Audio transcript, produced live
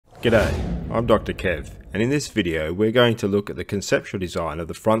G'day, I'm Dr. Kev, and in this video we're going to look at the conceptual design of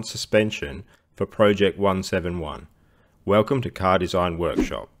the front suspension for Project 171. Welcome to Car Design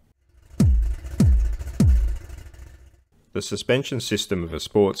Workshop. The suspension system of a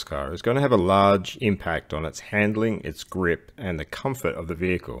sports car is going to have a large impact on its handling, its grip, and the comfort of the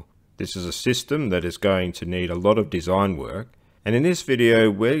vehicle. This is a system that is going to need a lot of design work, and in this video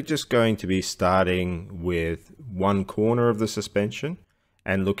we're just going to be starting with one corner of the suspension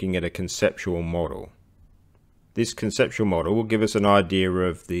and looking at a conceptual model. This conceptual model will give us an idea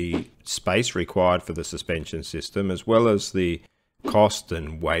of the space required for the suspension system as well as the cost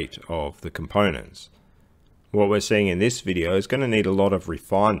and weight of the components. What we're seeing in this video is going to need a lot of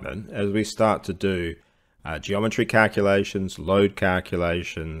refinement as we start to do geometry calculations, load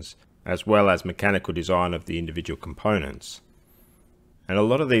calculations, as well as mechanical design of the individual components. And a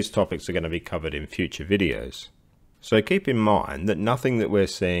lot of these topics are going to be covered in future videos. So keep in mind that nothing that we're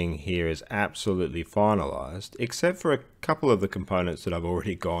seeing here is absolutely finalized, except for a couple of the components that I've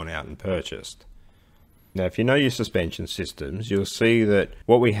already gone out and purchased. Now, if you know your suspension systems, you'll see that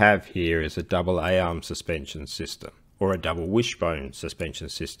what we have here is a double A-arm suspension system, or a double wishbone suspension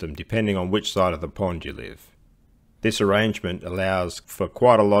system, depending on which side of the pond you live. This arrangement allows for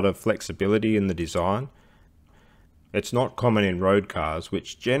quite a lot of flexibility in the design. It's not common in road cars,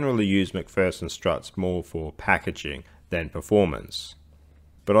 which generally use McPherson struts more for packaging than performance.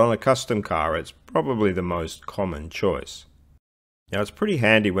 But on a custom car, it's probably the most common choice. Now, it's pretty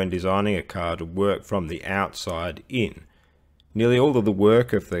handy when designing a car to work from the outside in. Nearly all of the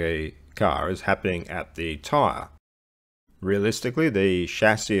work of the car is happening at the tyre. Realistically, the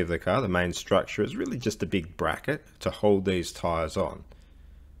chassis of the car, the main structure, is really just a big bracket to hold these tyres on.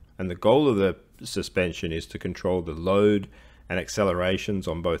 And the goal of the suspension is to control the load and accelerations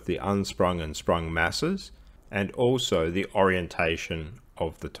on both the unsprung and sprung masses, and also the orientation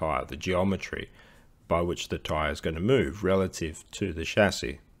of the tyre, the geometry by which the tyre is going to move relative to the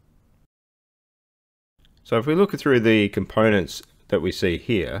chassis. So if we look through the components that we see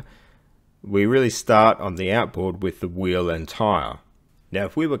here, we really start on the outboard with the wheel and tyre. Now,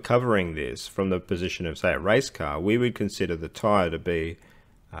 if we were covering this from the position of, say, a race car, we would consider the tyre to be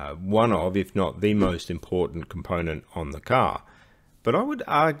one of, if not the most important component on the car. But I would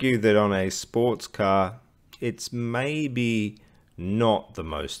argue that on a sports car, it's maybe not the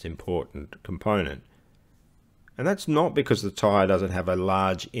most important component. And that's not because the tyre doesn't have a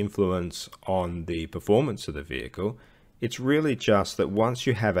large influence on the performance of the vehicle. It's really just that once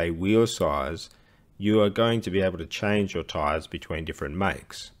you have a wheel size, you are going to be able to change your tyres between different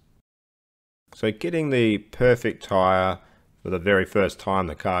makes. So getting the perfect tyre for the very first time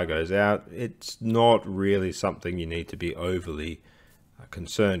the car goes out, it's not really something you need to be overly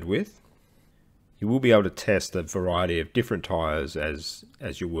concerned with. You will be able to test a variety of different tyres as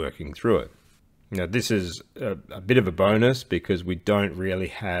you're working through it. Now, this is a bit of a bonus because we don't really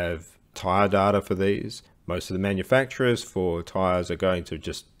have tyre data for these. Most of the manufacturers for tyres are going to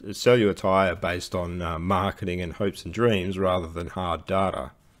just sell you a tyre based on marketing and hopes and dreams rather than hard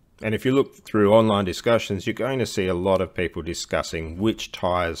data. And if you look through online discussions, you're going to see a lot of people discussing which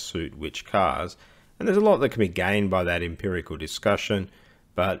tyres suit which cars. And there's a lot that can be gained by that empirical discussion.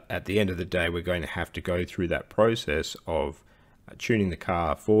 But at the end of the day, we're going to have to go through that process of tuning the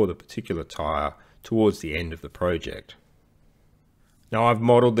car for the particular tyre towards the end of the project. Now, I've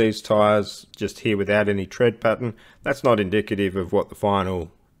modeled these tyres just here without any tread pattern. That's not indicative of what the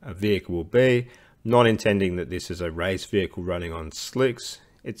final vehicle will be. Not intending that this is a race vehicle running on slicks.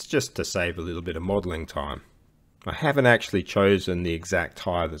 It's just to save a little bit of modeling time. I haven't actually chosen the exact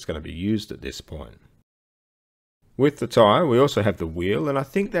tyre that's going to be used at this point. With the tyre, we also have the wheel, and I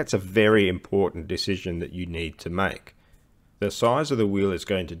think that's a very important decision that you need to make. The size of the wheel is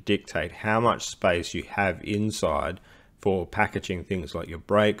going to dictate how much space you have inside for packaging things like your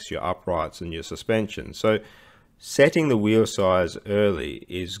brakes, your uprights, and your suspension. So setting the wheel size early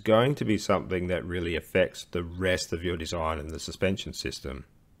is going to be something that really affects the rest of your design and the suspension system.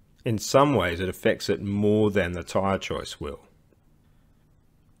 In some ways, it affects it more than the tyre choice will.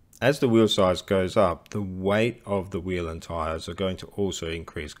 As the wheel size goes up, the weight of the wheel and tyres are going to also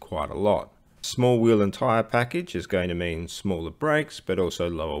increase quite a lot. Small wheel and tyre package is going to mean smaller brakes, but also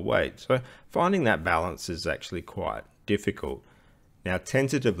lower weight. So finding that balance is actually quite difficult. Now,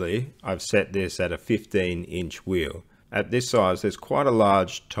 tentatively, I've set this at a 15-inch wheel. At this size, there's quite a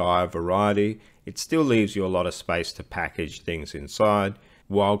large tyre variety. It still leaves you a lot of space to package things inside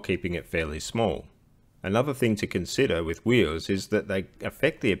while keeping it fairly small. Another thing to consider with wheels is that they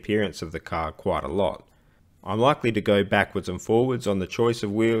affect the appearance of the car quite a lot. I'm likely to go backwards and forwards on the choice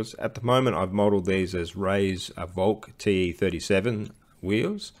of wheels. At the moment, I've modeled these as Ray's Volk TE37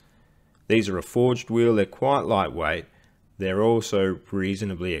 wheels. These are a forged wheel, they're quite lightweight, they're also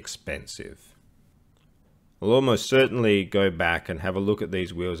reasonably expensive. I'll almost certainly go back and have a look at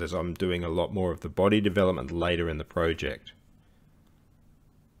these wheels as I'm doing a lot more of the body development later in the project.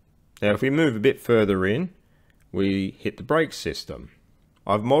 Now if we move a bit further in, we hit the brake system.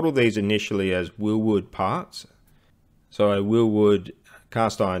 I've modelled these initially as Willwood parts, so a Willwood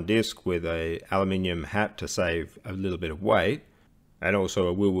cast iron disc with a aluminium hat to save a little bit of weight, and also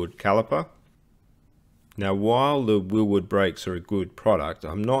a Willwood caliper. Now while the Willwood brakes are a good product,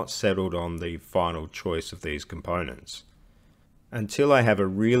 I'm not settled on the final choice of these components. Until I have a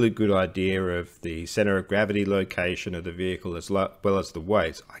really good idea of the centre of gravity location of the vehicle as well as the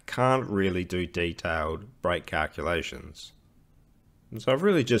weights, I can't really do detailed brake calculations. And so I've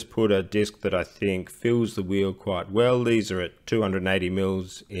really just put a disc that I think fills the wheel quite well. These are at 280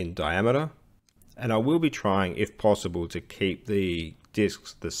 mils in diameter. And I will be trying, if possible, to keep the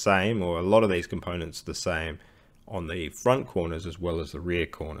discs the same, or a lot of these components the same, on the front corners as well as the rear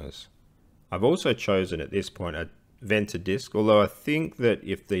corners. I've also chosen at this point a vented disc, although I think that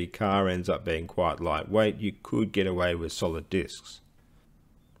if the car ends up being quite lightweight, you could get away with solid discs.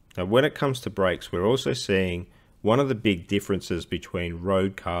 Now when it comes to brakes, we're also seeing one of the big differences between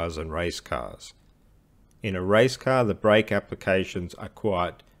road cars and race cars. In a race car, the brake applications are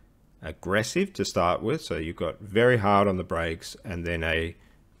quite aggressive to start with, so you've got very hard on the brakes and then a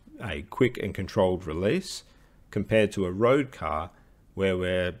quick and controlled release, compared to a road car where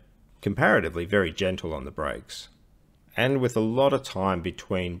we're comparatively very gentle on the brakes and with a lot of time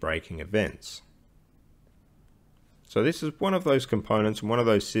between braking events. So this is one of those components, one of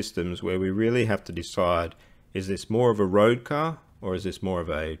those systems where we really have to decide, is this more of a road car or is this more of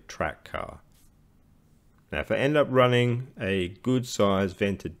a track car? Now if I end up running a good size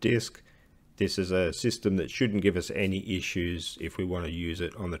vented disc, this is a system that shouldn't give us any issues if we want to use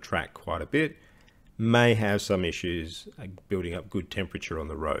it on the track quite a bit. May have some issues building up good temperature on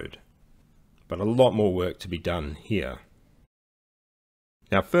the road, but a lot more work to be done here.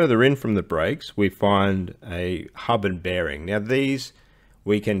 Now further in from the brakes we find a hub and bearing. Now these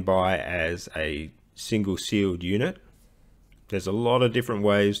we can buy as a single sealed unit. There's a lot of different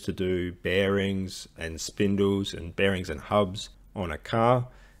ways to do bearings and spindles and bearings and hubs on a car,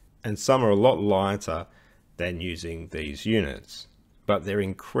 and some are a lot lighter than using these units, but they're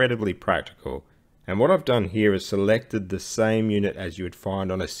incredibly practical. And what I've done here is selected the same unit as you would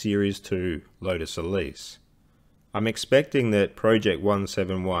find on a Series 2 Lotus Elise. I'm expecting that Project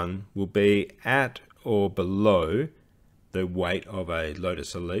 171 will be at or below the weight of a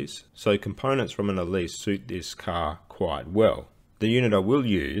Lotus Elise, so components from an Elise suit this car quite well. The unit I will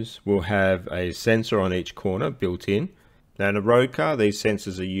use will have a sensor on each corner built in. Now in a road car these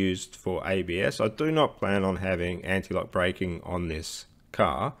sensors are used for ABS. I do not plan on having anti-lock braking on this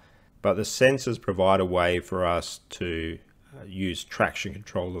car, but the sensors provide a way for us to use traction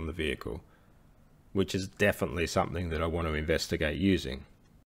control on the vehicle, which is definitely something that I want to investigate using.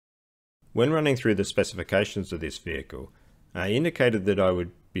 When running through the specifications of this vehicle, I indicated that I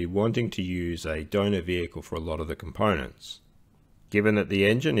would be wanting to use a donor vehicle for a lot of the components. Given that the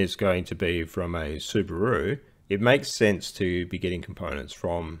engine is going to be from a Subaru, it makes sense to be getting components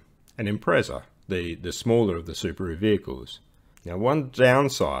from an Impreza, the smaller of the Subaru vehicles. Now one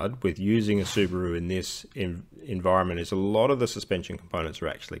downside with using a Subaru in this environment is a lot of the suspension components are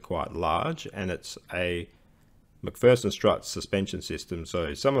actually quite large, and it's a McPherson strut suspension system,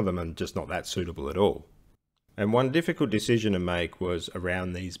 so some of them are just not that suitable at all. And one difficult decision to make was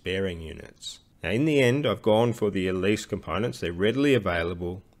around these bearing units. Now in the end I've gone for the Elise components. They're readily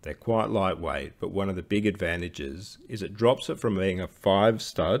available, they're quite lightweight, but one of the big advantages is it drops it from being a 5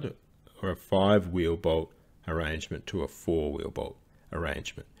 stud or a 5 wheel bolt arrangement to a 4 wheel bolt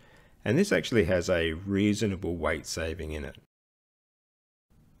arrangement. And this actually has a reasonable weight saving in it.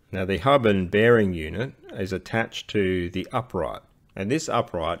 Now the hub and bearing unit is attached to the upright, and this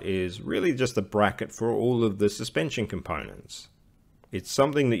upright is really just a bracket for all of the suspension components. It's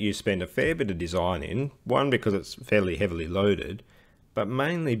something that you spend a fair bit of design in, one because it's fairly heavily loaded, but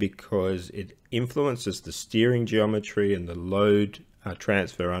mainly because it influences the steering geometry and the load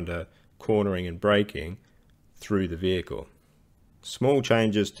transfer under cornering and braking through the vehicle. Small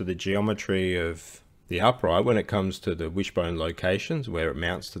changes to the geometry of the upright when it comes to the wishbone locations where it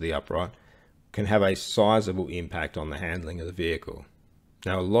mounts to the upright can have a sizable impact on the handling of the vehicle.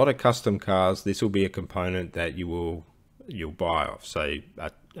 Now a lot of custom cars, this will be a component that you'll buy off, say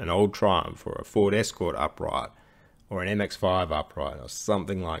an old Triumph or a Ford Escort upright or an MX-5 upright or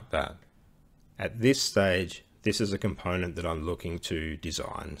something like that. At this stage, this is a component that I'm looking to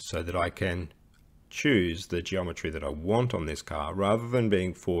design so that I can choose the geometry that I want on this car rather than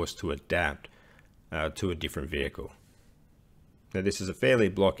being forced to adapt to a different vehicle. Now this is a fairly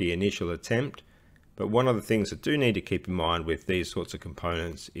blocky initial attempt, but one of the things that do need to keep in mind with these sorts of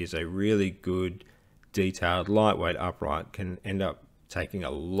components is a really good detailed lightweight upright can end up taking a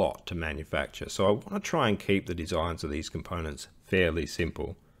lot to manufacture. So I want to try and keep the designs of these components fairly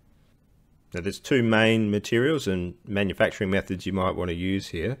simple. Now there's two main materials and manufacturing methods you might want to use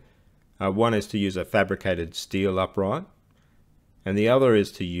here. One is to use a fabricated steel upright, and the other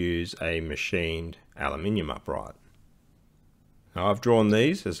is to use a machined aluminium upright. Now I've drawn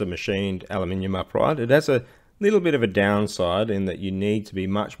these as a machined aluminium upright. It has a little bit of a downside in that you need to be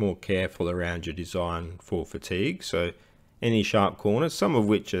much more careful around your design for fatigue. So any sharp corners, some of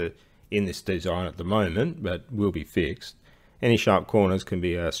which are in this design at the moment but will be fixed, any sharp corners can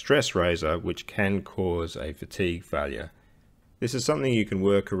be a stress raiser which can cause a fatigue failure. This is something you can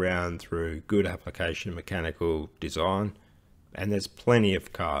work around through good application of mechanical design, and there's plenty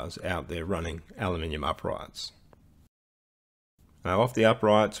of cars out there running aluminium uprights. Now off the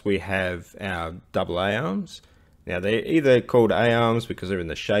uprights we have our double A-arms. Now they're either called A-arms because they're in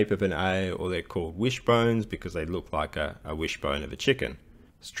the shape of an A, or they're called wishbones because they look like a wishbone of a chicken.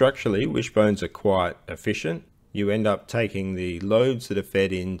 Structurally, wishbones are quite efficient. You end up taking the loads that are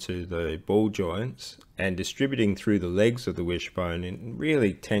fed into the ball joints and distributing through the legs of the wishbone in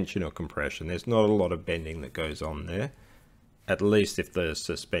really tension or compression. There's not a lot of bending that goes on there, at least if the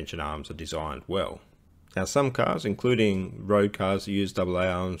suspension arms are designed well. Now some cars, including road cars that use double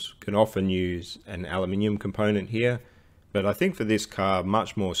A-arms, can often use an aluminium component here, but I think for this car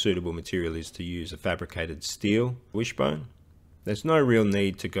much more suitable material is to use a fabricated steel wishbone. There's no real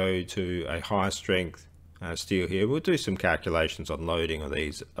need to go to a high strength steel here. We'll do some calculations on loading of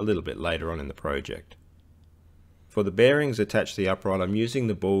these a little bit later on in the project. For the bearings attached to the upright, I'm using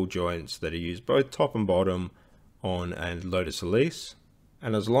the ball joints that are used both top and bottom on a Lotus Elise.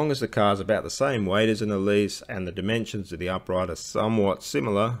 And as long as the car is about the same weight as an Elise and the dimensions of the upright are somewhat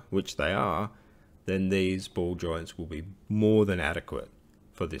similar, which they are, then these ball joints will be more than adequate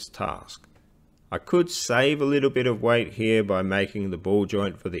for this task. I could save a little bit of weight here by making the ball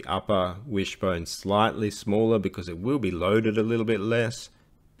joint for the upper wishbone slightly smaller because it will be loaded a little bit less,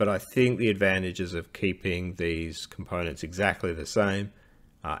 but I think the advantages of keeping these components exactly the same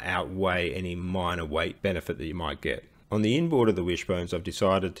outweigh any minor weight benefit that you might get. On the inboard of the wishbones, I've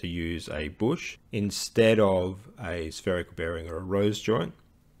decided to use a bush instead of a spherical bearing or a rose joint.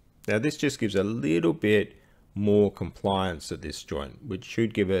 Now this just gives a little bit more compliance at this joint, which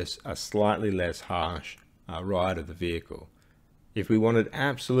should give us a slightly less harsh ride of the vehicle. If we wanted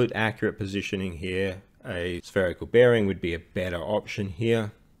absolute accurate positioning here, a spherical bearing would be a better option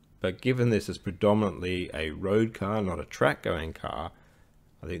here. But given this is predominantly a road car, not a track going car,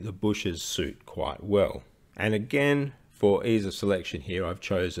 I think the bushes suit quite well. And again, for ease of selection here, I've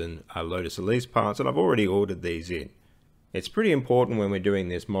chosen Lotus Elise parts, and I've already ordered these in. It's pretty important when we're doing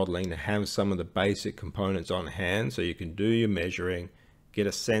this modeling to have some of the basic components on hand so you can do your measuring, get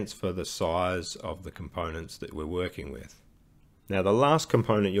a sense for the size of the components that we're working with. Now the last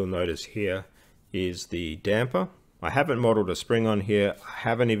component you'll notice here is the damper. I haven't modeled a spring on here. I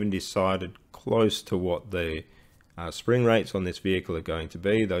haven't even decided close to what the spring rates on this vehicle are going to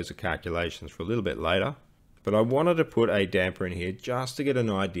be. Those are calculations for a little bit later. But I wanted to put a damper in here just to get an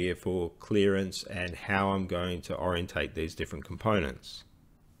idea for clearance and how I'm going to orientate these different components.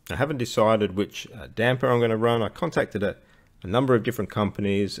 I haven't decided which damper I'm going to run. I contacted a number of different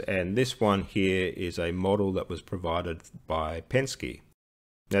companies, and this one here is a model that was provided by Penske.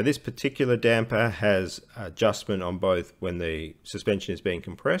 Now this particular damper has adjustment on both when the suspension is being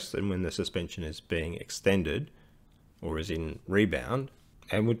compressed and when the suspension is being extended or is in rebound,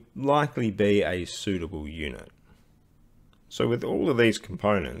 and would likely be a suitable unit. So with all of these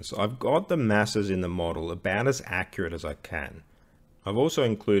components, I've got the masses in the model about as accurate as I can. I've also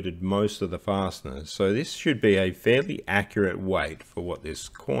included most of the fasteners, so this should be a fairly accurate weight for what this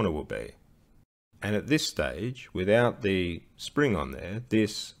corner will be. And at this stage, without the spring on there,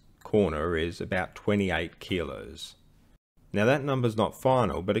 this corner is about 28 kilos. Now that number's not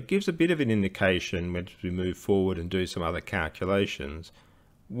final, but it gives a bit of an indication when we move forward and do some other calculations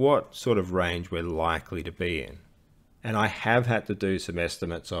what sort of range we're likely to be in. And I have had to do some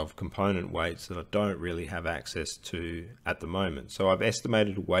estimates of component weights that I don't really have access to at the moment. So I've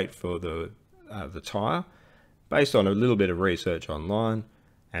estimated weight for the tyre based on a little bit of research online,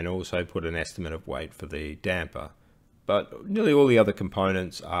 and also put an estimate of weight for the damper. But nearly all the other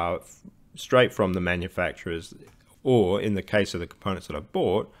components are straight from the manufacturers, or in the case of the components that I've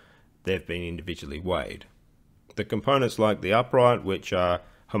bought, they've been individually weighed. The components like the upright, which are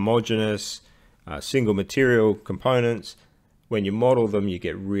homogeneous, single material components, when you model them, you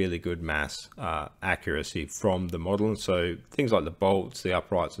get really good mass accuracy from the model. So things like the bolts, the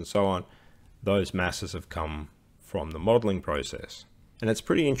uprights, and so on, those masses have come from the modeling process. And it's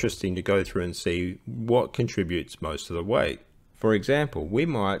pretty interesting to go through and see what contributes most of the weight. For example, we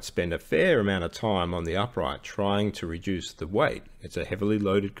might spend a fair amount of time on the upright trying to reduce the weight. It's a heavily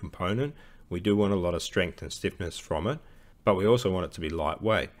loaded component. We do want a lot of strength and stiffness from it, but we also want it to be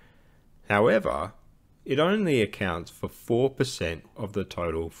lightweight. However, it only accounts for 4% of the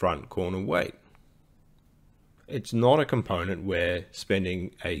total front corner weight. It's not a component where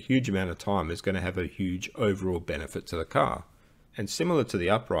spending a huge amount of time is going to have a huge overall benefit to the car. And similar to the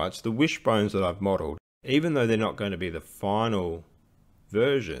uprights, the wishbones that I've modeled, even though they're not going to be the final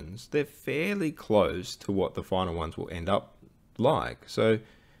versions, they're fairly close to what the final ones will end up like. So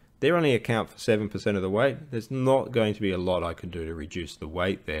they only account for 7% of the weight. There's not going to be a lot I can do to reduce the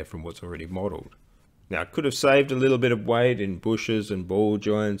weight there from what's already modeled. Now, I could have saved a little bit of weight in bushes and ball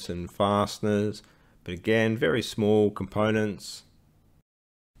joints and fasteners, but again, very small components.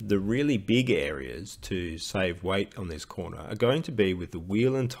 The really big areas to save weight on this corner are going to be with the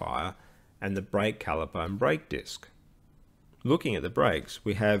wheel and tyre and the brake caliper and brake disc. Looking at the brakes,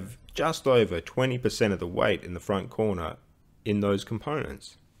 we have just over 20% of the weight in the front corner in those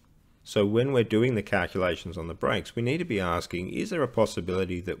components. So when we're doing the calculations on the brakes, we need to be asking, is there a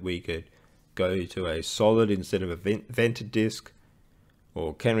possibility that we could go to a solid instead of a vented disc?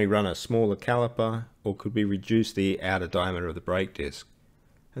 Or can we run a smaller caliper? Or could we reduce the outer diameter of the brake disc?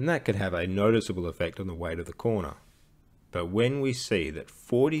 And that could have a noticeable effect on the weight of the corner. But when we see that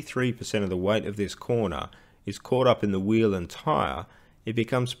 43% of the weight of this corner is caught up in the wheel and tyre, it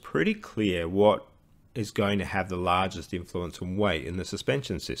becomes pretty clear what is going to have the largest influence on weight in the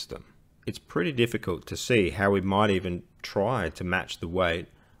suspension system. It's pretty difficult to see how we might even try to match the weight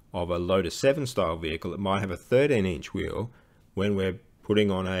of a Lotus 7 style vehicle that might have a 13-inch wheel when we're putting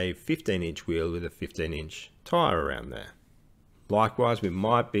on a 15-inch wheel with a 15-inch tyre around there. Likewise, we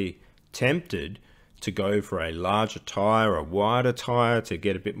might be tempted to go for a larger tyre, a wider tyre to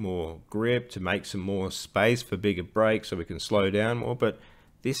get a bit more grip, to make some more space for bigger brakes so we can slow down more, but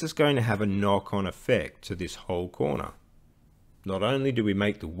this is going to have a knock-on effect to this whole corner. Not only do we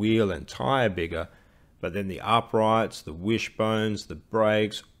make the wheel and tyre bigger, but then the uprights, the wishbones, the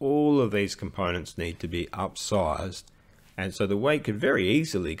brakes, all of these components need to be upsized. And so the weight could very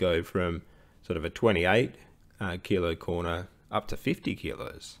easily go from sort of a 28 kilo corner up to 50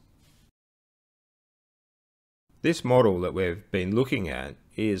 kilos. This model that we've been looking at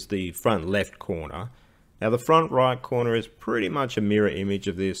is the front left corner. Now the front right corner is pretty much a mirror image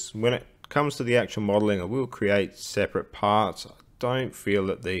of this. When it comes to the actual modeling, I will create separate parts. I don't feel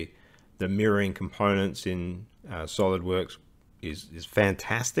that the mirroring components in SolidWorks is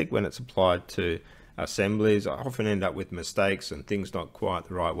fantastic when it's applied to assemblies. I often end up with mistakes and things not quite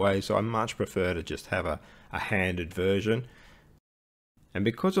the right way, so I much prefer to just have a handed version. And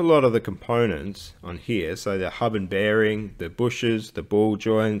because a lot of the components on here, so the hub and bearing, the bushes, the ball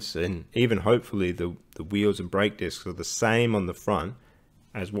joints, and even hopefully the wheels and brake discs are the same on the front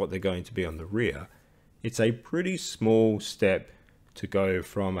as what they're going to be on the rear, it's a pretty small step to go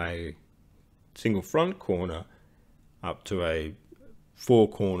from a single front corner up to a 4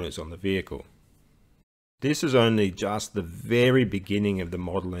 corners on the vehicle. This is only just the very beginning of the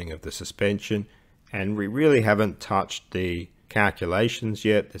modeling of the suspension, and we really haven't touched the calculations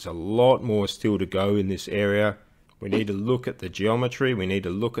yet. There's a lot more still to go in this area. We need to look at the geometry, we need to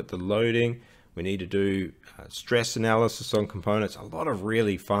look at the loading, we need to do stress analysis on components. A lot of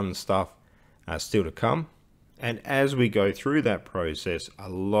really fun stuff still to come. And as we go through that process, a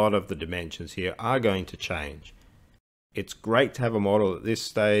lot of the dimensions here are going to change. It's great to have a model at this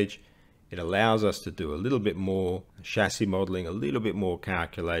stage. It allows us to do a little bit more chassis modeling, a little bit more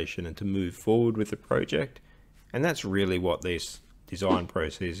calculation, and to move forward with the project. And that's really what this design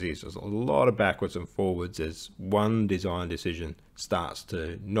process is. There's a lot of backwards and forwards as one design decision starts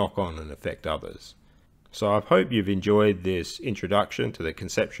to knock on and affect others. So I hope you've enjoyed this introduction to the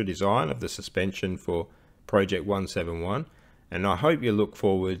conceptual design of the suspension for Project 171, and I hope you look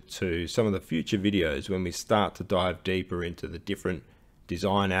forward to some of the future videos when we start to dive deeper into the different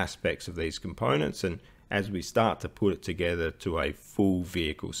design aspects of these components, and as we start to put it together to a full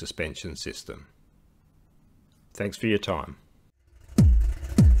vehicle suspension system. Thanks for your time.